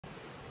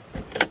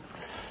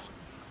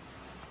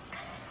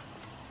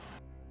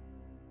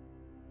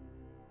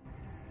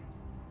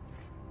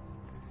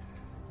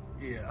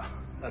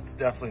that's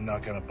definitely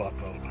not gonna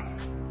buff out.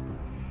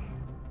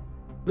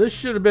 This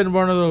should have been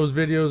one of those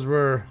videos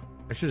where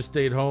I should have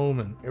stayed home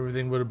and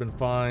everything would have been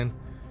fine.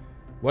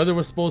 Weather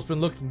was supposed to be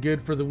looking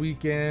good for the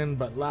weekend,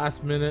 but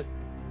last minute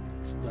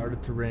it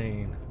started to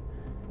rain.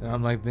 And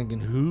I'm like thinking,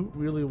 who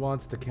really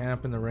wants to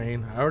camp in the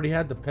rain? I already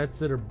had the pet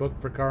sitter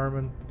booked for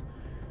Carmen.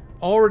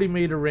 Already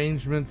made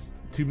arrangements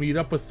to meet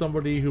up with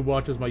somebody who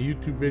watches my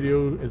YouTube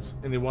videos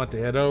and they want to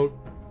head out.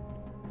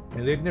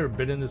 And they've never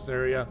been in this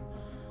area.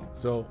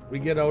 So we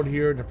get out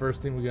here and the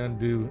first thing we're going to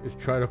do is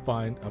try to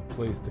find a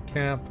place to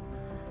camp.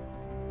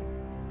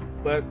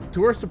 But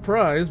to our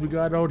surprise, we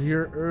got out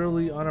here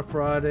early on a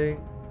Friday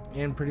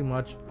and pretty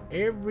much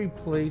every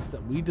place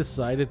that we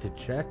decided to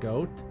check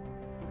out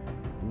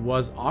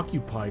was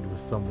occupied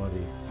with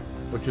somebody,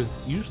 which is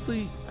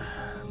usually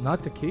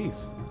not the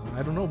case.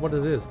 I don't know what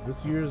it is.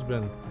 This year's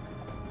been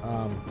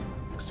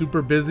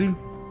super busy,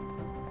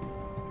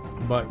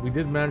 but we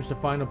did manage to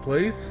find a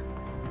place,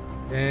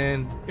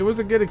 and it was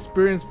a good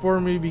experience for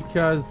me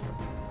because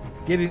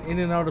getting in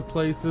and out of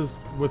places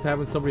with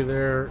having somebody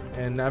there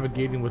and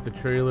navigating with the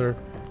trailer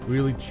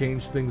really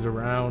changed things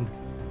around.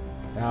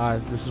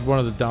 This is one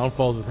of the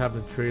downfalls with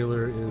having a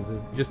trailer, is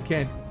it just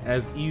can't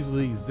as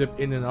easily zip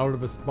in and out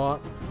of a spot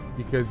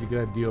because you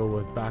gotta deal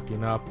with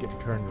backing up, getting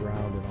turned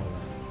around and all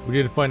that. We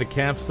did find a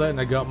campsite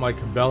and I got my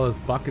Cabela's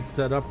bucket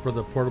set up for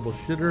the portable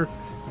shitter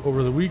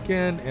over the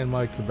weekend and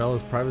my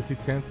Cabela's privacy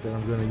tent that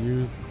I'm gonna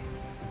use.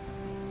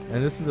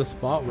 And this is the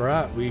spot we're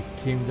at. We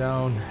came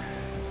down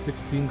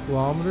 16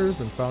 kilometers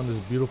and found this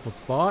beautiful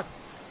spot.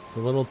 It's a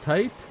little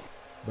tight,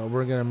 but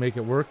we're gonna make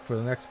it work for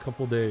the next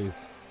couple days.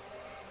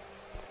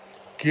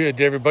 Good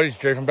day, everybody. It's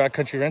Jerry from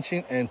BackCountry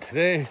Wrenching, and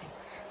today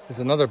is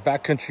another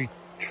backcountry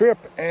trip,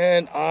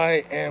 and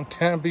I am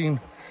camping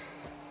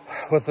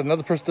with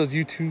another person who does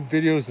YouTube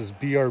videos, is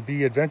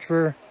BRB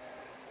Adventurer.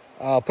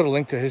 I'll put a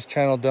link to his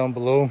channel down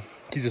below.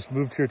 He just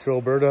moved here to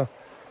Alberta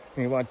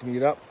and he wanted to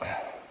meet up.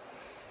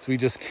 So we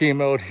just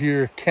came out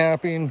here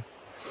camping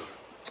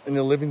in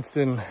the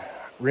Livingston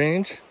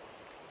Range.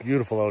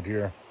 Beautiful out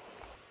here.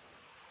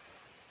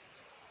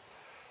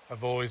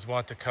 I've always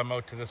wanted to come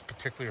out to this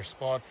particular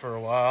spot for a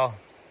while.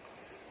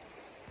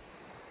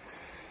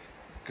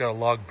 Got a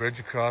log bridge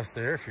across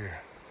there if you're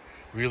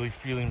really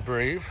feeling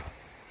brave.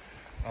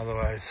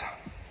 Otherwise,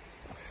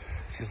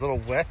 she's a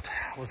little wet.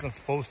 Wasn't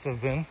supposed to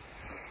have been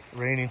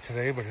raining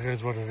today, but it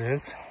is what it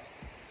is.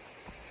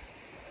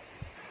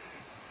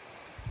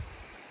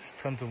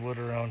 There's tons of wood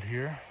around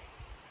here.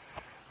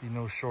 Be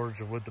no shortage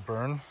of wood to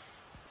burn.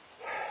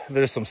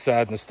 There's some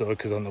sadness though,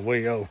 because on the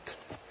way out,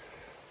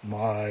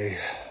 my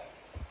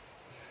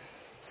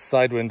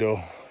side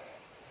window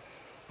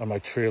on my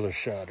trailer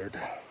shattered,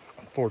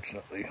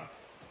 unfortunately.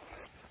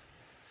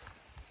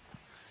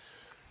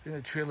 And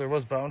the trailer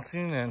was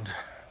bouncing, and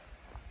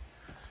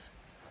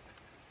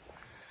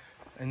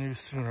I knew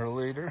sooner or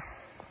later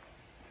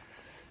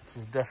this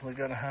was definitely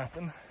gonna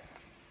happen.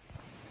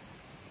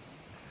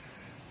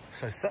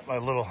 So I set my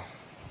little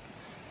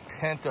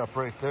tent up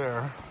right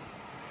there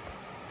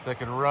so I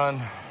could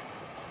run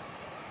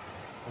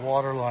a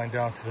water line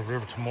down to the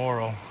river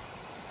tomorrow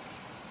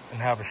and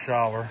have a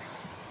shower.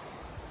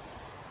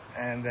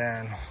 And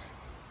then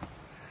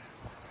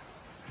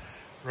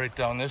right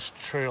down this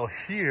trail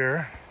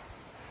here,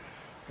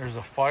 there's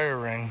a fire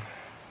ring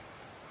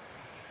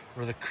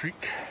where the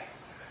creek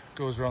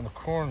goes around the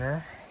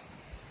corner.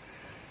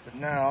 But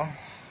now,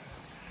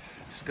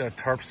 just got a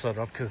tarp set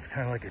up because it's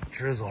kind of like a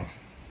drizzle.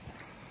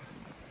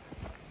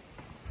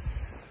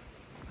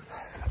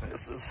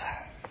 This is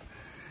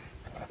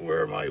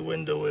where my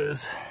window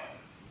is.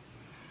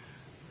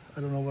 I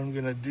don't know what I'm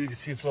gonna do. You can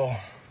see it's all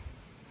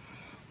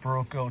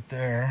broke out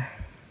there.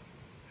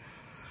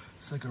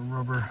 It's like a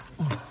rubber,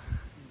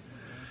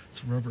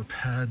 it's a rubber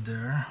pad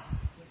there.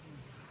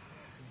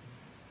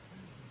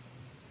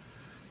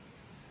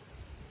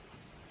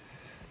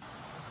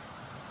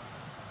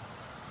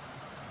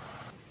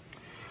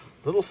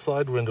 Little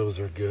side windows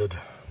are good.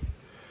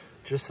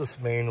 Just this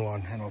main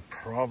one, and I'll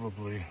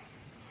probably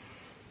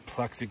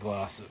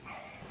plexiglass it.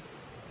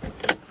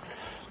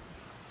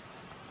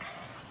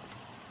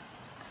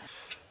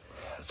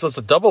 So it's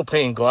a double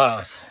pane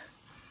glass.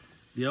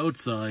 The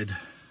outside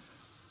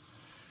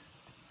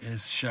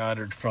is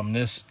shattered from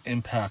this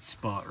impact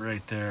spot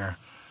right there.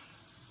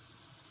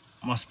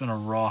 Must have been a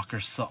rock or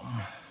something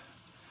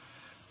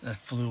that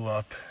flew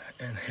up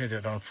and hit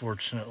it,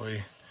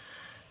 unfortunately.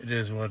 It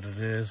is what it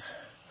is.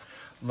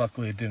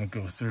 Luckily it didn't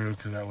go through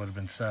because that would have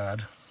been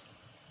sad.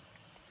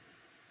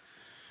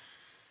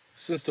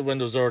 Since the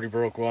window's already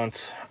broke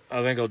once,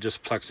 I think I'll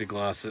just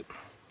plexiglass it.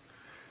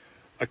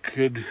 I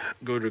could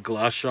go to a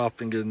glass shop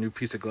and get a new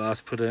piece of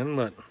glass put in,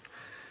 but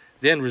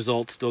the end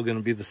result's still going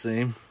to be the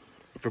same.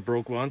 If it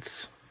broke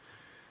once,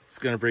 it's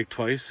going to break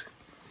twice.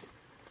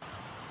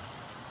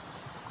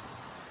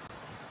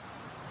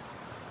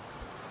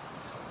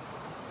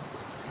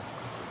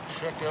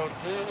 Check out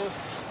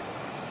this.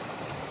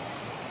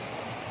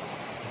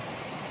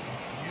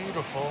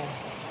 Beautiful.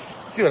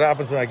 See what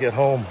happens when I get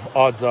home.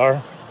 Odds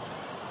are,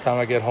 time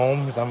I get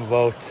home, I'm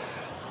about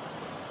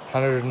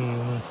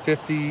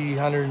 150,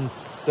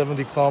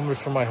 170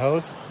 kilometers from my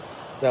house,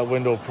 that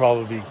window will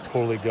probably be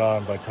totally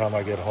gone by the time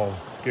I get home,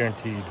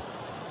 guaranteed.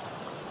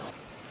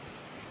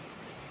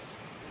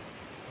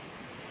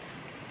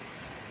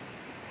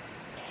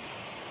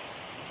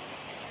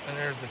 And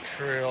there's the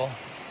trail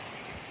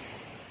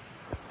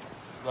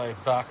that I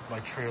backed my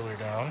trailer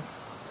down.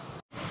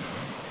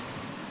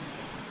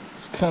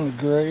 It's kind of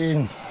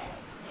gray.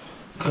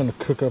 It's gonna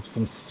cook up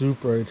some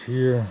soup right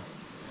here.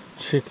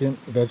 Chicken,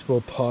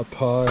 vegetable pot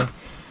pie.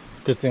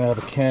 Good thing I have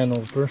a can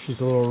opener.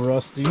 She's a little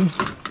rusty.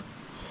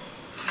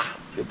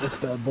 Get this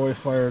bad boy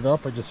fired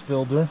up. I just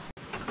filled her.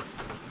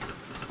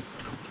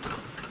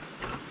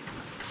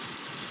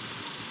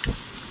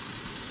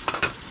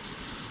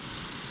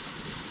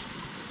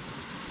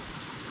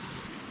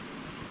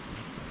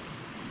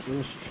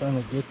 Just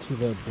trying to get to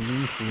that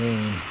blue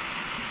flame.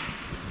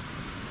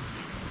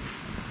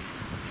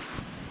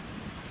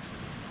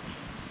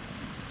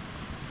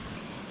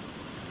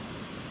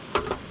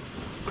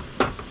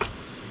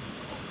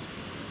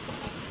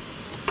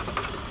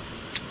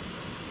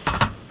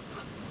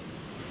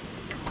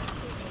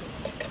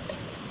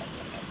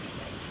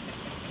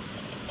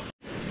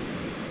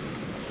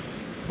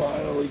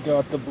 Finally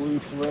got the blue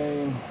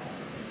flame.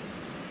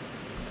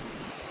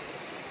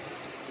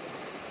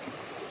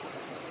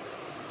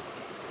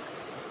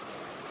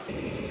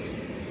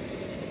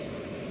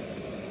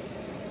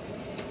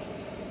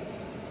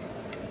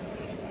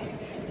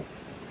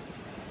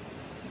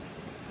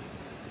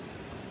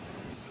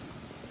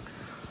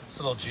 This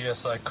little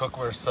GSI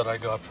cookware set I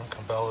got from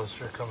Cabela's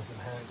sure comes in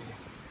handy.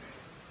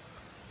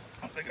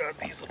 They got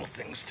these little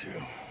things too. I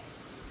don't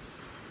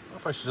know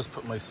if I should just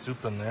put my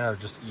soup in there or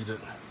just eat it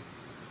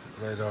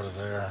right out of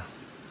there.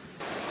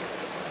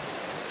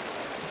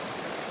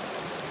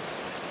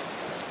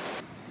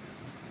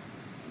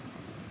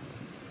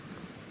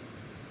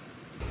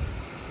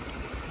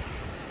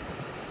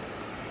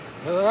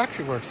 Yeah, that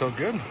actually works out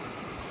good.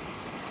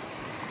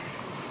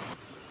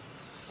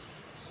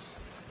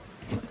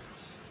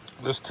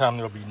 This time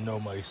there'll be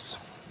no mice.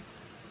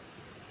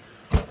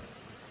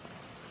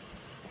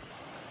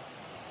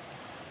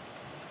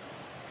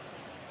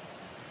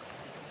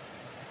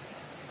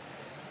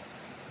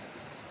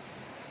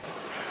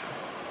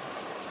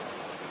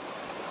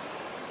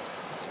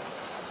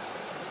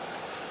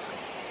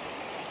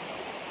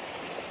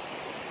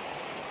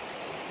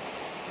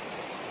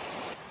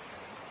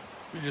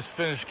 We just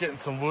finished getting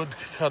some wood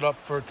cut up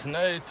for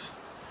tonight.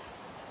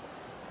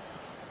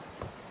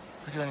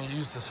 We're gonna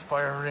use this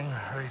fire ring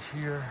right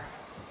here.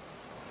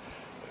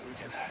 We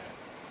can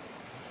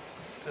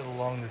sit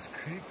along this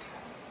creek.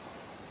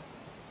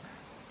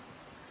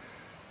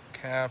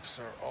 Camps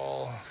are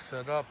all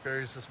set up.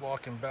 Barry's just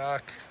walking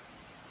back.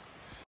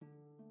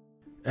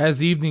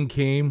 As evening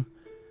came,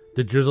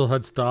 the drizzle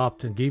had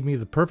stopped and gave me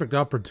the perfect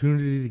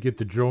opportunity to get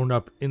the drone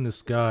up in the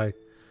sky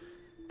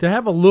to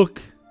have a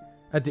look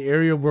at the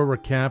area where we're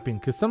camping,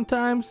 because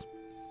sometimes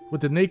with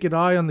the naked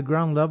eye on the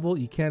ground level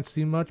you can't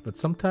see much, but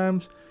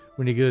sometimes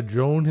when you get a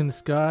drone in the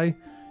sky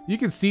you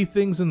can see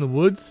things in the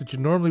woods that you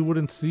normally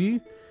wouldn't see,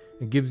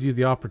 and gives you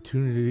the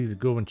opportunity to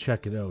go and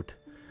check it out.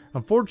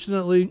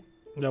 Unfortunately,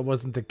 that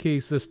wasn't the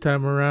case this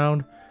time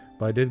around,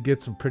 but I did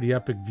get some pretty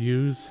epic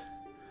views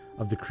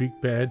of the creek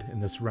bed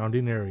and the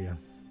surrounding area.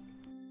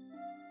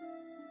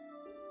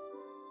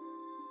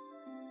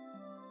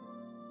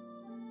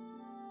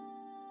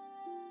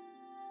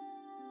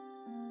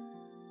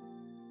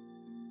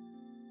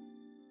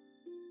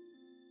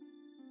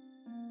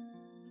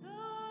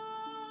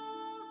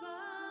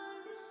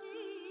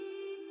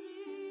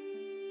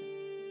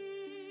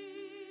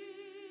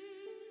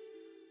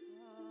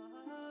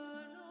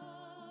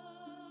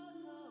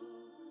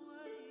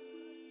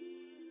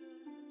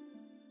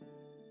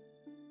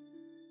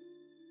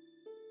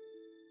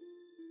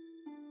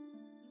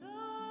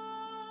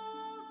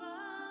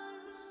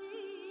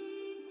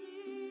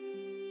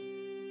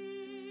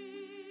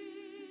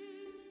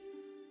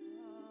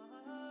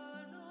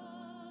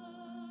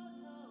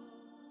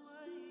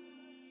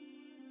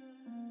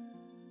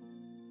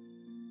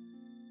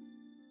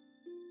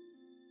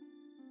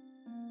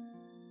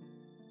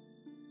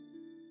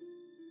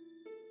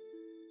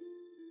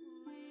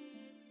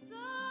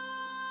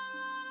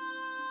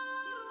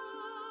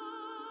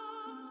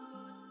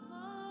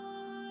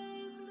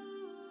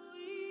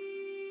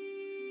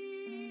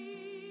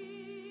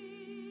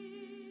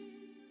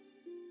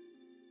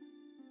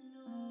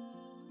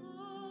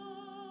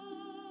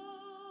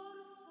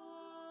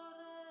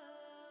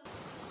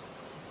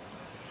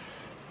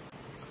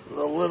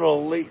 A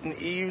little late in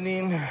the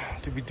evening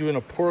to be doing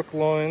a pork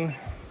loin,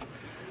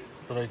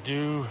 but I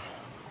do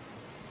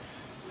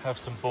have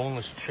some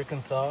boneless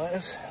chicken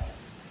thighs.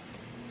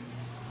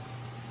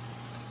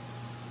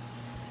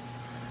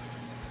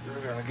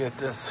 We're gonna get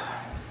this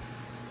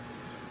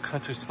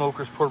Country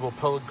Smokers portable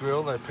pellet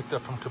grill that I picked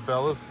up from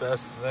Cabela's.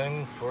 Best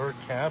thing for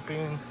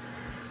camping,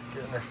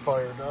 getting her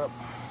fired up.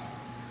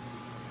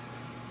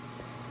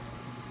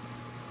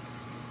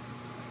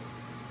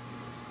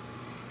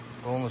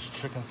 Boneless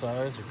chicken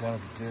thighs are gonna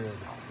be good.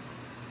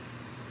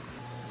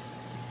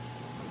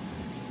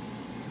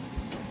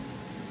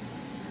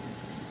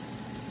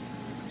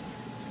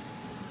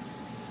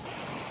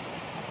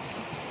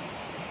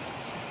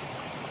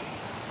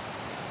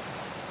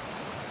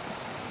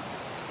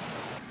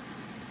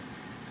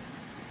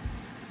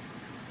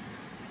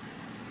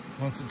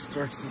 Once it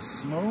starts to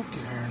smoke,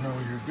 you know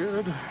you're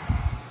good.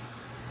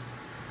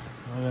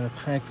 I'm gonna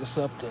crank this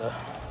up to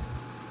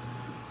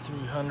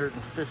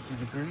 350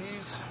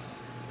 degrees.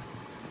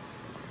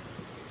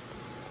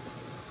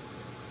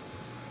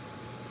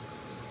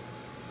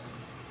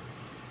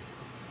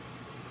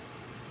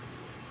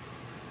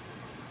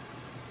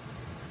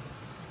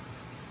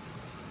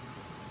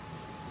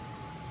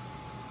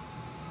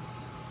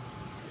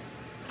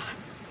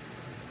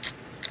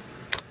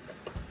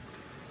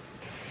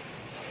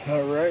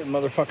 All right,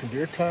 motherfucking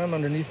beer time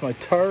underneath my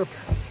tarp.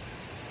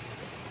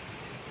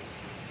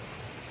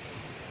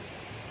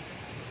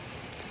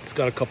 It's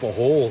got a couple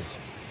holes.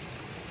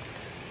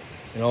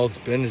 And all it's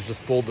been is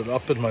just folded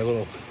up in my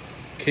little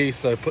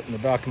case that I put in the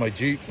back of my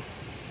Jeep.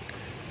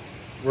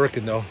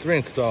 Working though, the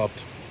rain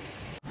stopped.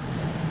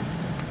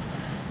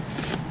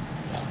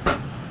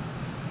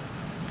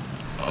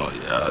 Oh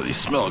yeah, these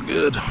smell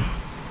good.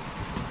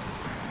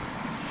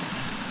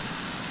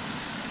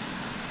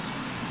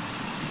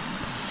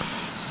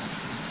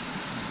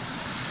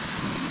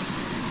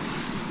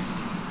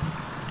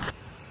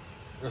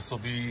 This will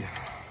be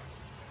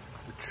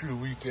the true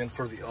weekend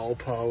for the all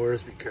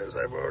powers because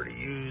I've already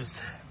used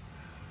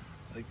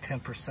like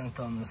 10%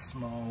 on this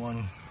small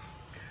one.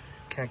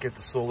 Can't get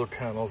the solar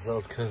panels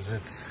out because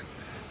it's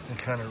been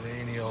kind of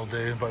rainy all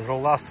day, but it'll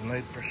last the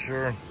night for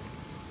sure.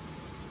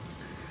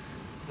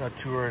 Not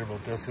too worried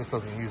about this. This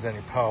doesn't use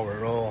any power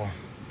at all.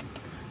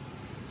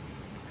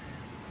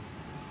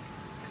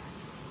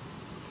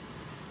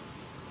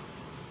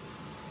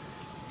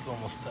 It's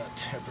almost that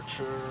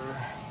temperature.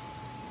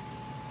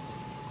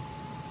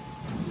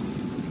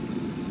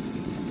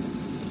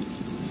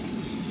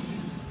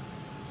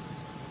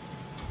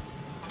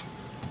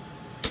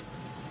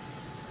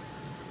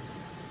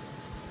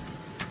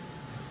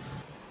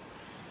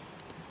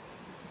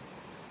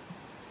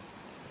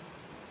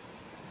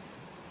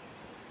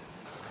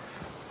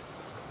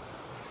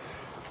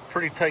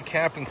 Pretty tight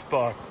camping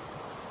spot.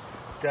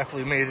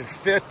 Definitely made it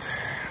fit.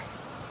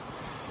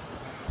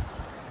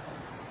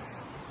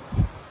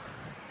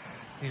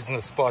 Using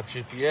the spot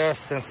GPS,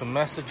 sent some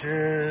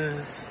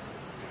messages.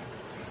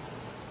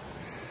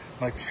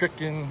 My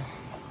chicken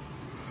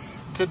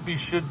could be,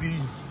 should be,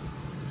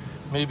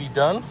 maybe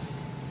done.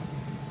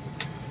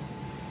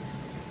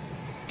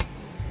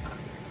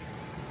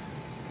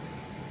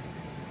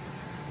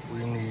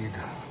 We need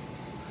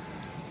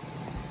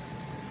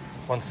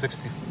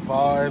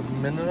 165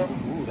 minimum.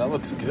 Ooh, that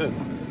looks good.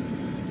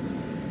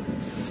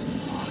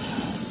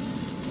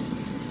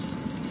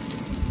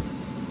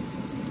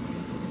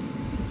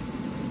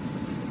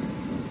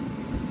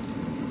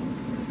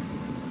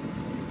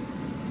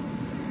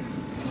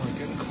 Oh,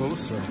 getting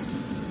closer.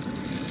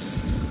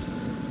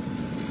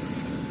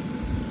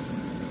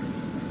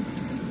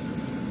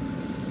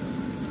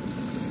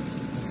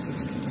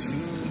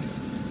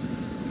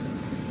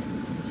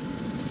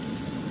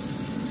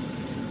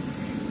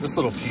 This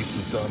little piece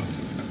is done.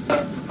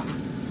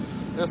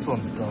 This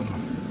one's done.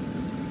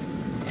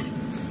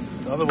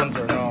 The other ones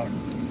are not.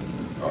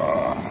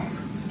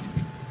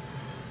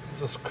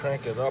 Just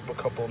crank it up a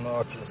couple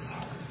notches.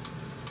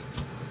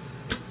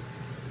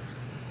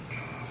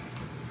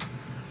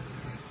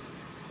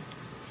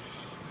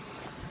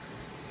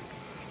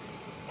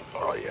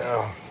 Oh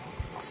yeah,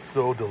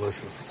 so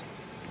delicious.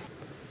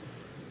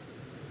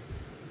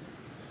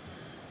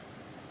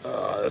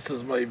 This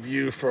is my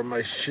view from my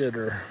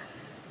shitter.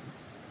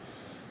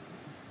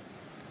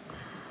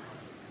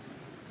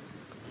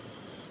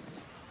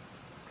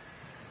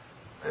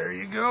 There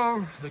you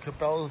go. The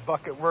Cabela's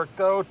bucket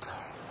worked out.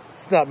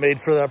 It's not made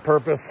for that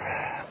purpose.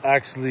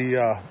 Actually,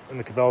 in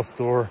the Cabela's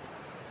store,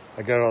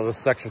 I got all this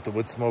section with the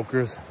wood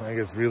smokers. I think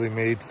it's really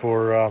made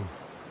for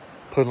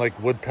putting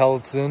like wood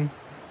pellets in.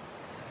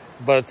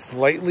 But it's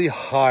slightly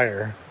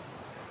higher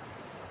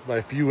by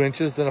a few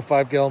inches than a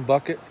 5-gallon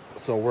bucket.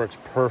 So it works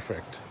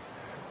perfect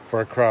for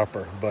a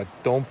cropper. But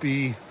don't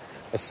be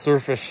a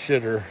surface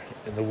shitter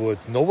in the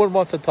woods. No one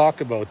wants to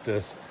talk about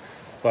this,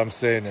 but I'm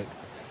saying it.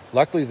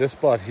 Luckily, this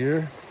spot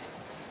here,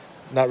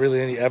 not really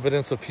any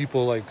evidence of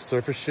people like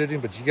surface shitting,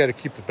 but you got to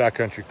keep the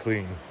backcountry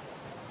clean.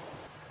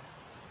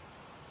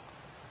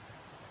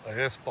 Like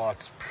this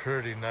spot's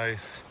pretty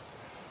nice.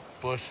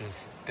 Bush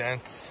is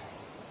dense.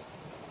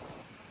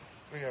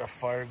 We got a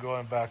fire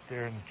going back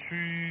there in the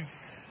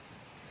trees.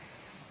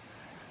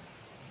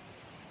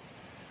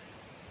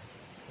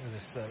 These are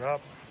set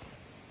up.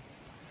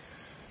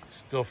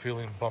 Still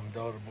feeling bummed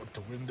out about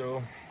the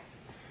window.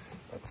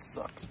 That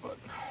sucks, but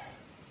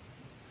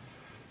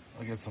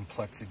I'll get some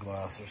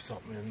plexiglass or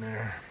something in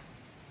there.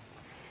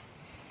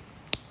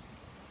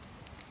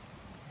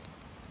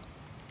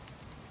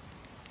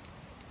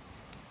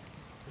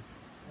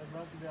 I'd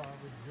love to be able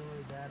to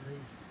enjoy that.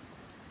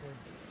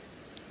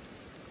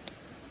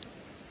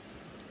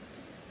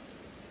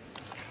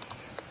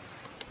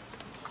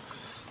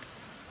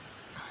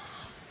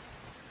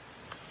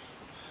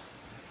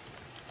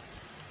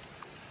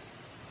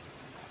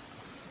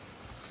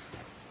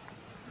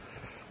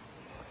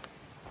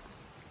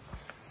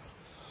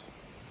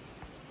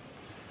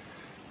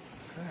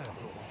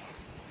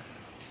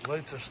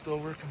 Lights are still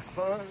working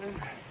fine.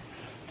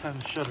 Time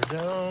to shut her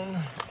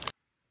down.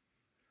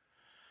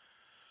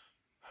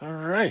 All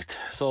right,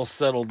 it's all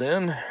settled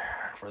in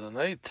for the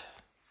night.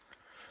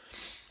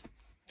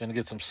 Gonna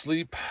get some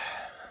sleep.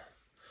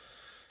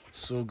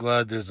 So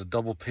glad there's a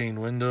double pane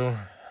window.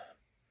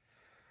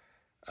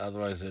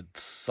 Otherwise, it'd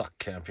suck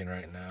camping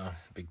right now,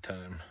 big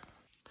time.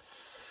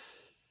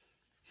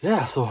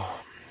 Yeah, so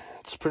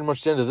it's pretty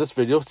much the end of this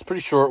video. It's a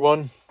pretty short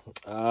one.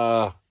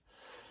 The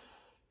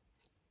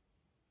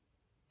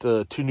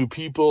 2 new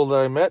people that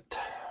I met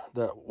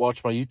that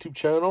watch my YouTube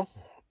channel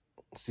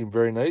seem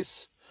very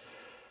nice.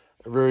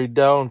 Very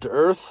down to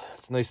earth.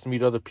 It's nice to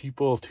meet other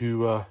people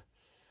to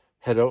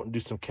head out and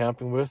do some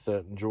camping with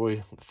that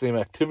enjoy the same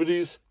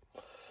activities.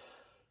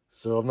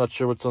 So I'm not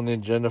sure what's on the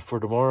agenda for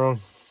tomorrow.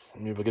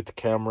 Maybe I'll get the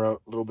camera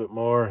out a little bit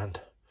more and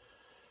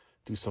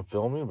do some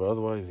filming. But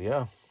otherwise,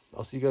 yeah,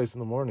 I'll see you guys in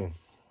the morning.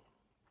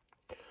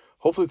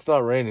 Hopefully it's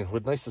not raining. It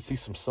would be nice to see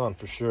some sun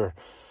for sure.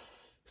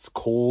 It's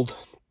cold.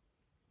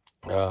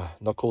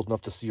 Not cold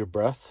enough to see your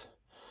breath.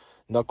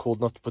 Not cold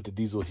enough to put the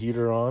diesel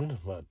heater on.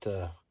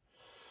 But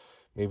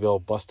maybe I'll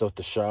bust out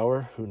the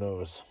shower. Who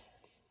knows?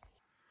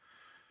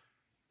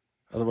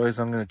 Otherwise,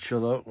 I'm going to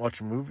chill out,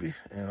 watch a movie,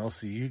 and I'll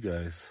see you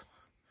guys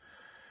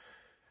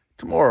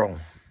tomorrow.